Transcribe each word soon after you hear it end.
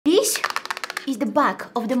is the back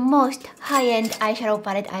of the most high-end eyeshadow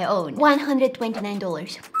palette I own.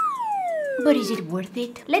 $129. But is it worth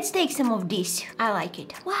it? Let's take some of this. I like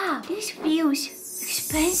it. Wow, this feels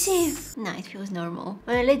expensive. Nah, it feels normal.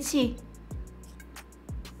 Let's see.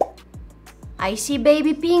 I see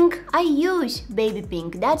baby pink. I use baby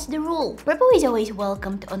pink. That's the rule. Purple is always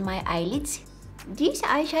welcomed on my eyelids. These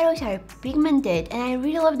eyeshadows are pigmented and I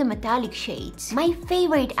really love the metallic shades. My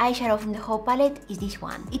favorite eyeshadow from the whole palette is this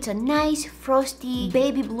one. It's a nice frosty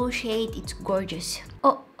baby blue shade. It's gorgeous.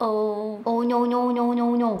 Oh no no no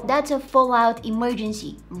no no. That's a fallout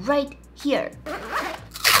emergency right here.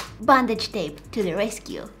 Bandage tape to the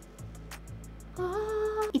rescue.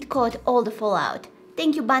 It caught all the fallout.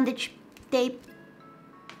 Thank you, bandage tape.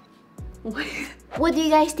 What do you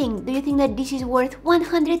guys think? Do you think that this is worth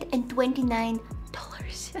 $129?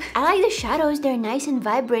 I like the shadows, they're nice and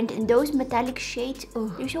vibrant, and those metallic shades, oh,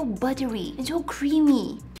 they're so buttery and so creamy.